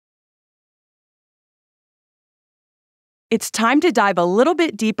it's time to dive a little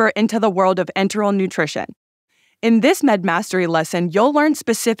bit deeper into the world of enteral nutrition. In this Med Mastery lesson, you'll learn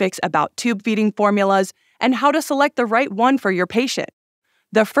specifics about tube feeding formulas and how to select the right one for your patient.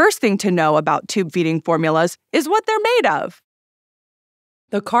 The first thing to know about tube feeding formulas is what they're made of.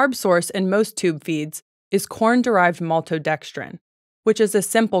 The carb source in most tube feeds is corn-derived maltodextrin, which is a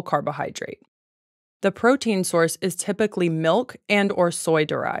simple carbohydrate. The protein source is typically milk and/or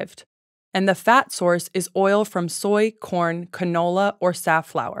soy-derived, and the fat source is oil from soy, corn, canola, or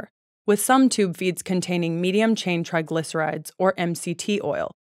safflower, with some tube feeds containing medium-chain triglycerides or MCT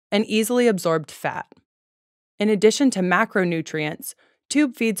oil, an easily absorbed fat. In addition to macronutrients,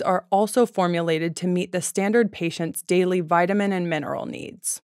 tube feeds are also formulated to meet the standard patient's daily vitamin and mineral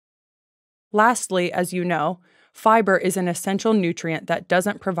needs. Lastly, as you know, fiber is an essential nutrient that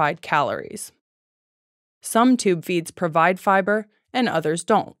doesn't provide calories. Some tube feeds provide fiber and others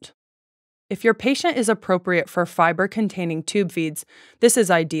don't. If your patient is appropriate for fiber-containing tube feeds, this is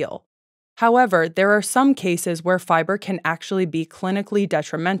ideal. However, there are some cases where fiber can actually be clinically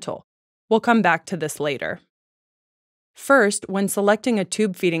detrimental. We'll come back to this later. First, when selecting a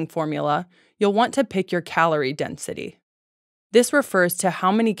tube feeding formula, you'll want to pick your calorie density. This refers to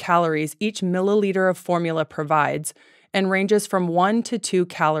how many calories each milliliter of formula provides and ranges from 1 to 2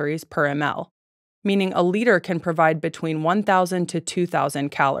 calories per ml, meaning a liter can provide between 1,000 to 2,000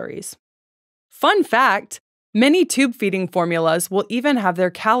 calories. Fun fact, many tube feeding formulas will even have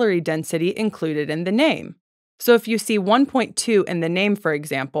their calorie density included in the name. So if you see 1.2 in the name, for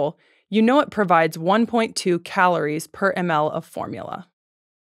example, you know it provides 1.2 calories per ml of formula.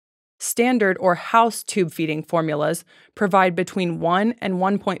 Standard or house tube feeding formulas provide between 1 and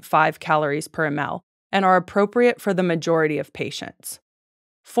 1.5 calories per ml and are appropriate for the majority of patients.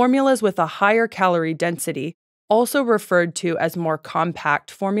 Formulas with a higher calorie density, also referred to as more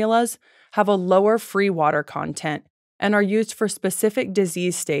compact formulas, have a lower free water content and are used for specific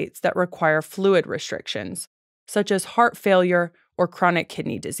disease states that require fluid restrictions, such as heart failure or chronic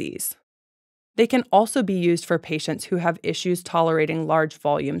kidney disease. They can also be used for patients who have issues tolerating large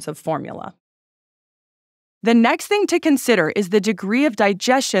volumes of formula. The next thing to consider is the degree of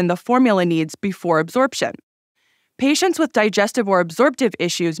digestion the formula needs before absorption. Patients with digestive or absorptive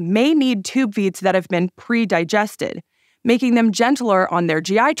issues may need tube feeds that have been pre-digested, making them gentler on their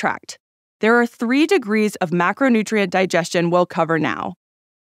GI tract. There are 3 degrees of macronutrient digestion we'll cover now.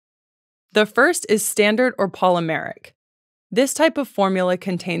 The first is standard or polymeric. This type of formula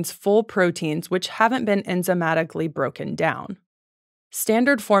contains full proteins which haven't been enzymatically broken down.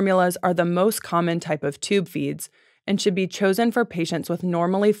 Standard formulas are the most common type of tube feeds and should be chosen for patients with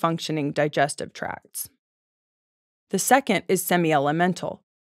normally functioning digestive tracts. The second is semi-elemental,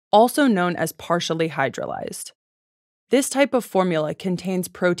 also known as partially hydrolyzed. This type of formula contains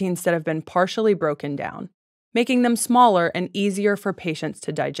proteins that have been partially broken down, making them smaller and easier for patients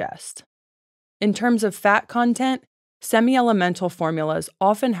to digest. In terms of fat content, semi-elemental formulas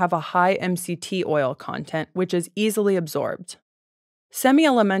often have a high MCT oil content, which is easily absorbed.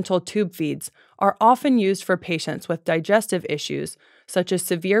 Semi-elemental tube feeds are often used for patients with digestive issues such as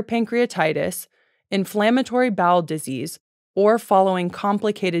severe pancreatitis, inflammatory bowel disease, or following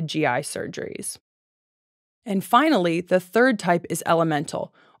complicated GI surgeries. And finally, the third type is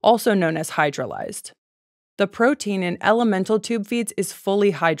elemental, also known as hydrolyzed. The protein in elemental tube feeds is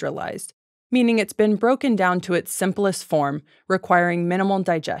fully hydrolyzed, meaning it's been broken down to its simplest form, requiring minimal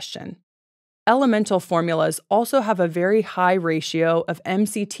digestion. Elemental formulas also have a very high ratio of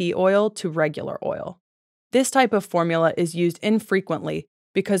MCT oil to regular oil. This type of formula is used infrequently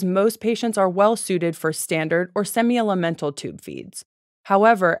because most patients are well suited for standard or semi-elemental tube feeds.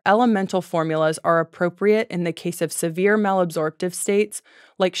 However, elemental formulas are appropriate in the case of severe malabsorptive states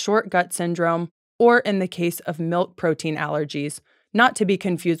like short gut syndrome or in the case of milk protein allergies, not to be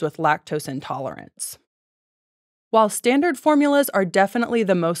confused with lactose intolerance. While standard formulas are definitely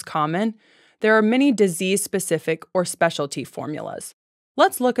the most common, there are many disease-specific or specialty formulas.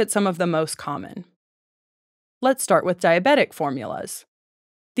 Let's look at some of the most common. Let's start with diabetic formulas.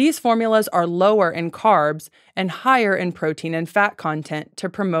 These formulas are lower in carbs and higher in protein and fat content to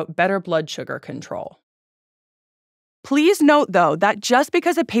promote better blood sugar control. Please note, though, that just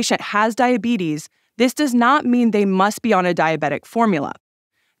because a patient has diabetes, this does not mean they must be on a diabetic formula.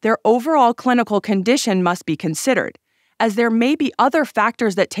 Their overall clinical condition must be considered, as there may be other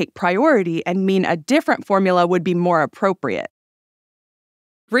factors that take priority and mean a different formula would be more appropriate.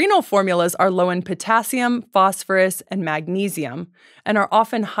 Renal formulas are low in potassium, phosphorus, and magnesium, and are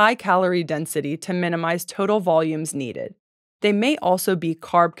often high calorie density to minimize total volumes needed. They may also be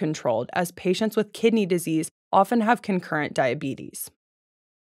carb-controlled, as patients with kidney disease often have concurrent diabetes.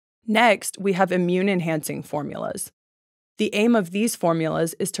 Next, we have immune-enhancing formulas. The aim of these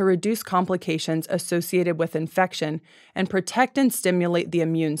formulas is to reduce complications associated with infection and protect and stimulate the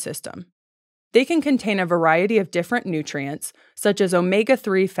immune system. They can contain a variety of different nutrients, such as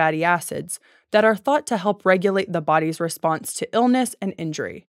omega-3 fatty acids, that are thought to help regulate the body's response to illness and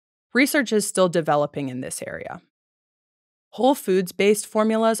injury. Research is still developing in this area. Whole foods-based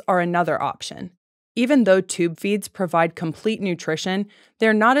formulas are another option. Even though tube feeds provide complete nutrition,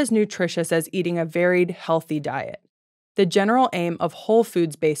 they're not as nutritious as eating a varied, healthy diet. The general aim of whole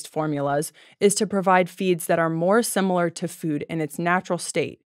foods-based formulas is to provide feeds that are more similar to food in its natural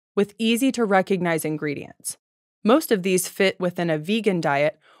state, with easy-to-recognize ingredients. Most of these fit within a vegan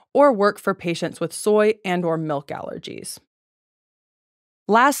diet or work for patients with soy and/or milk allergies.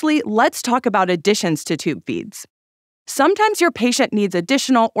 Lastly, let's talk about additions to tube feeds. Sometimes your patient needs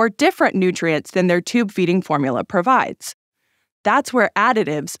additional or different nutrients than their tube feeding formula provides. That's where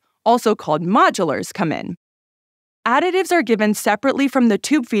additives, also called modulars, come in. Additives are given separately from the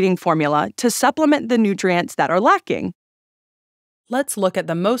tube feeding formula to supplement the nutrients that are lacking. Let's look at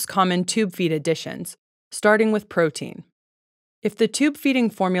the most common tube feed additions, starting with protein. If the tube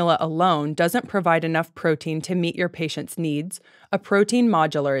feeding formula alone doesn't provide enough protein to meet your patient's needs, a protein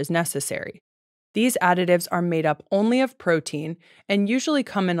modular is necessary. These additives are made up only of protein and usually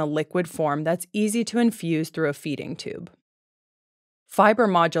come in a liquid form that's easy to infuse through a feeding tube. Fiber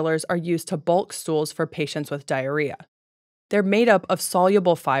modulars are used to bulk stools for patients with diarrhea. They're made up of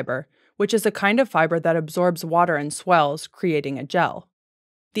soluble fiber, which is a kind of fiber that absorbs water and swells, creating a gel.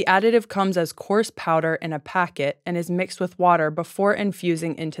 The additive comes as coarse powder in a packet and is mixed with water before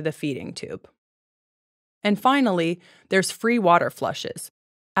infusing into the feeding tube. And finally, there's free water flushes.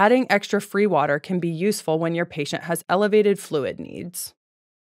 Adding extra free water can be useful when your patient has elevated fluid needs.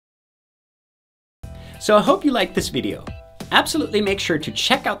 So I hope you liked this video. Absolutely make sure to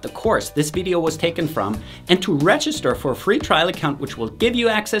check out the course this video was taken from and to register for a free trial account which will give you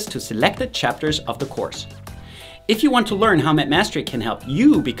access to selected chapters of the course. If you want to learn how MedMastery can help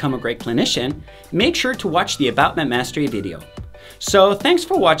you become a great clinician, make sure to watch the About MedMastery video. So thanks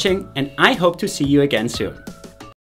for watching, and I hope to see you again soon.